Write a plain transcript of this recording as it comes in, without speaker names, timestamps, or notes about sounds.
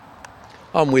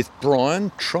I'm with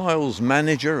Brian, Trials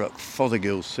Manager at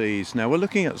Fothergill Seeds. Now we're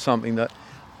looking at something that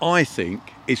I think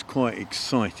is quite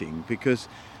exciting because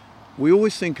we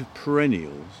always think of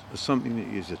perennials as something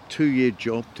that is a 2-year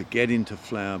job to get into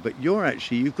flower, but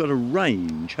you've got a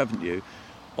range, haven't you,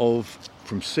 of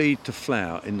from seed to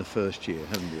flower in the first year,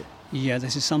 haven't you? Yeah,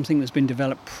 this is something that's been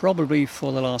developed probably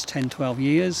for the last 10, 12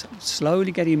 years,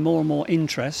 slowly getting more and more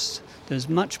interest. There's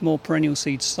much more perennial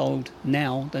seeds sold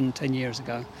now than 10 years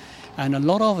ago. And a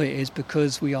lot of it is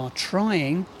because we are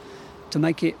trying to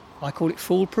make it, I call it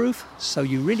foolproof, so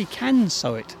you really can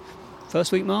sow it.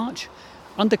 First week March,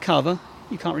 undercover,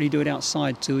 you can't really do it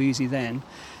outside too easy then.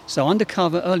 So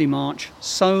undercover, early March,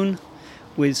 sown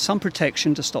with some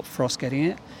protection to stop frost getting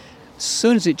it. As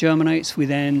soon as it germinates, we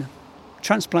then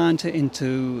transplant it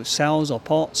into cells or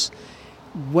pots.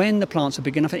 When the plants are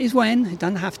big enough, it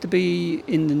doesn't have to be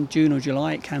in June or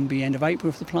July, it can be end of April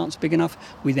if the plants are big enough.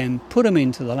 We then put them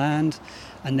into the land,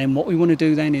 and then what we want to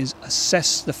do then is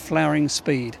assess the flowering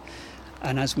speed.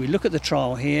 And as we look at the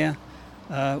trial here,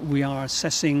 we are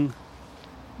assessing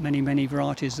many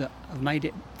varieties that have made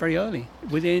it very early,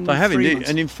 within 3 months.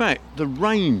 And in fact, the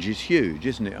range is huge,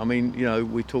 isn't it? I mean,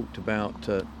 we talked about,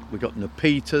 we got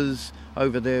Nepetas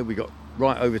over there, we got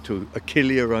right over to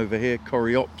Achillea over here,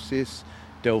 Coreopsis,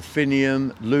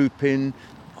 Delphinium, Lupin.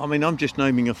 I mean, I'm just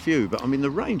naming a few, but I mean,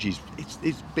 the range is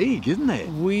big, isn't it?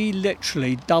 We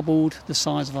literally doubled the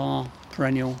size of our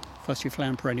first year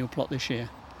flowering perennial plot this year.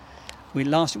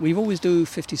 We've always do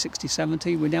 50, 60,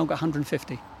 70. We now got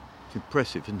 150. It's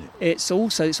impressive, isn't it? It's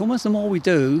almost the more we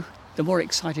do, the more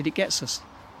excited it gets us.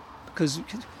 Because,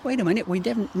 wait a minute, we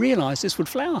didn't realise this would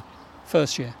flower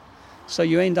first year. So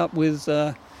you end up with,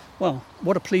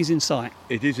 what a pleasing sight.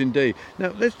 It is indeed.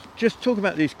 Now, let's just talk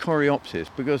about these Coreopsis,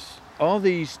 because are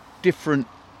these different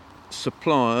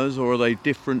suppliers or are they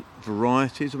different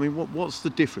varieties? I mean, what's the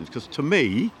difference? Because to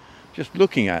me, just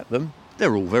looking at them,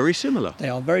 they're all very similar. They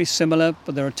are very similar,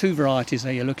 but there are 2 varieties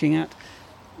that you're looking at.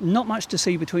 Not much to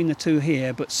see between the 2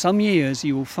 here, but some years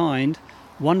you will find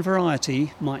one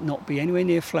variety might not be anywhere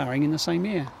near flowering in the same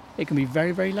year. It can be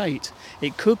very, very late.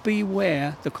 It could be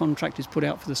where the contract is put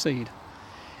out for the seed.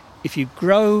 If you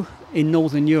grow in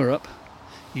Northern Europe,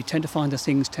 you tend to find the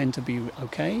things tend to be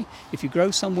okay. If you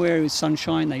grow somewhere with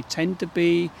sunshine, they tend to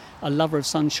be a lover of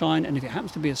sunshine, and if it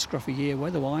happens to be a scruffy year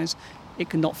weather-wise, it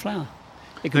can not flower.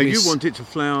 You want it to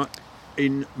flower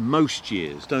in most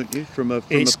years, don't you?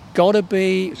 It's got to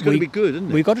be good, isn't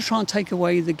it? We've got to try and take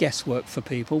away the guesswork for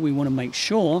people. We want to make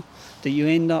sure that you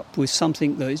end up with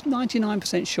something that is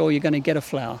 99% sure you're going to get a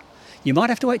flower. You might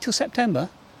have to wait till September,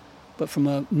 but from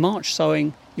a March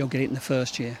sowing, you'll get it in the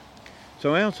first year.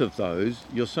 So out of those,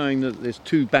 you're saying that there's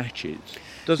 2 batches.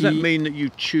 Does that mean that you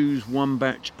choose one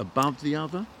batch above the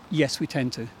other? Yes, we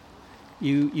tend to.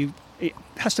 It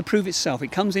has to prove itself.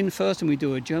 It comes in first and we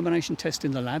do a germination test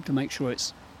in the lab to make sure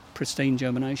it's pristine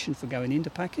germination for going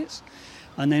into packets.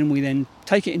 And then we then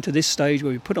take it into this stage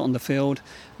where we put it on the field.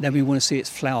 Then we want to see its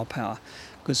flower power.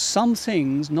 Because some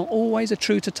things not always are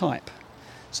true to type.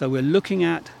 So we're looking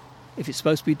at, if it's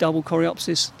supposed to be double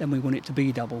Coreopsis, then we want it to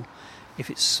be double.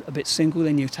 If it's a bit single,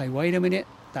 then you say, wait a minute,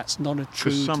 that's not a true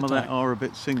to type. Because some of that are a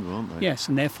bit single, aren't they? Yes,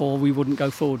 and therefore we wouldn't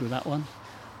go forward with that one.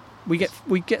 We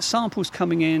get samples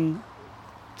coming in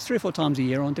 3 or 4 times a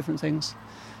year on different things,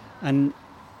 and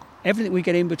everything we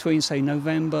get in between, say,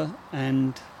 November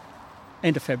and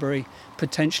end of February,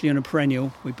 potentially on a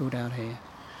perennial, we build out here.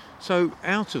 So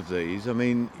out of these, I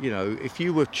mean, if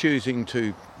you were choosing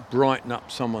to brighten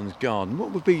up someone's garden,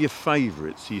 what would be your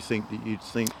favourites, you think, that you'd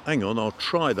think, hang on, I'll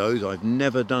try those, I've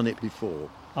never done it before?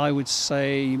 I would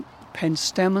say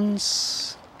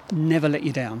Penstemons never let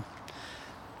you down.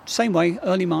 Same way,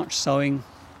 early March sowing,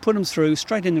 put them through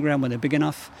straight in the ground when they're big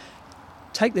enough,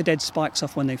 take the dead spikes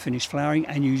off when they finish flowering,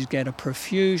 and you get a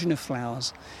profusion of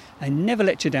flowers. They never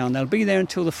let you down. They'll be there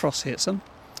until the frost hits them,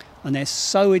 and they're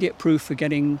so idiot-proof for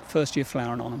getting first-year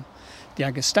flowering on them. The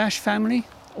Agastache family,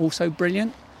 also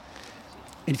brilliant.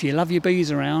 And if you love your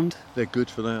bees around, they're good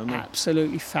for that, aren't they?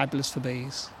 Absolutely fabulous for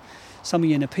bees. Some of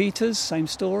your Nepetas, same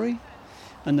story.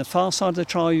 And the far side of the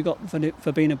trial, you've got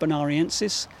Verbena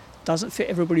bonariensis. Doesn't fit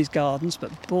everybody's gardens,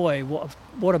 but boy,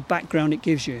 what a background it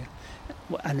gives you.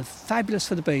 And fabulous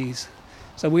for the bees.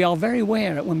 So we are very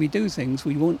aware that when we do things,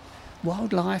 we want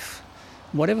wildlife,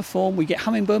 whatever form. We get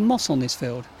hummingbird moths on this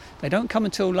field. They don't come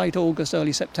until late August,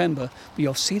 early September, but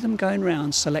you'll see them going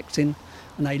around selecting,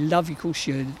 and they love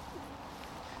your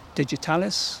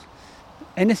digitalis.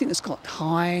 Anything that's got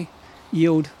high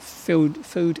yield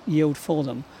food yield for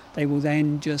them, they will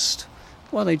then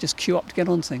they just queue up to get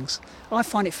on things. I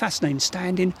find it fascinating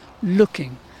standing,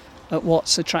 looking at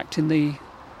what's attracting the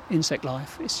insect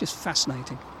life. It's just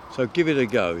fascinating. So give it a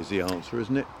go is the answer,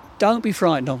 isn't it? Don't be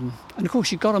frightened of them. And of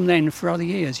course, you've got them then for other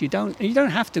years. You don't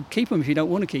have to keep them if you don't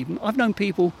want to keep them. I've known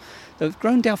people that have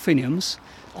grown delphiniums.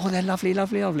 Oh, they're lovely,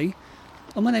 lovely, lovely.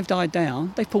 And when they've died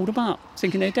down, they've pulled them up,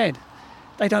 thinking they're dead.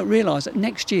 They don't realise that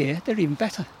next year they're even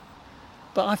better.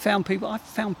 But I've found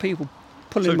people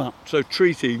pulling them up. So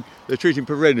they're treating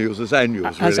perennials as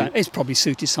annuals, really? It's probably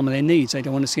suited some of their needs. They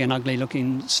don't want to see an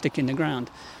ugly-looking stick in the ground.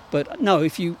 But no,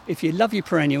 if you love your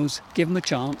perennials, give them a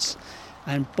chance,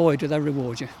 and boy, do they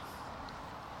reward you.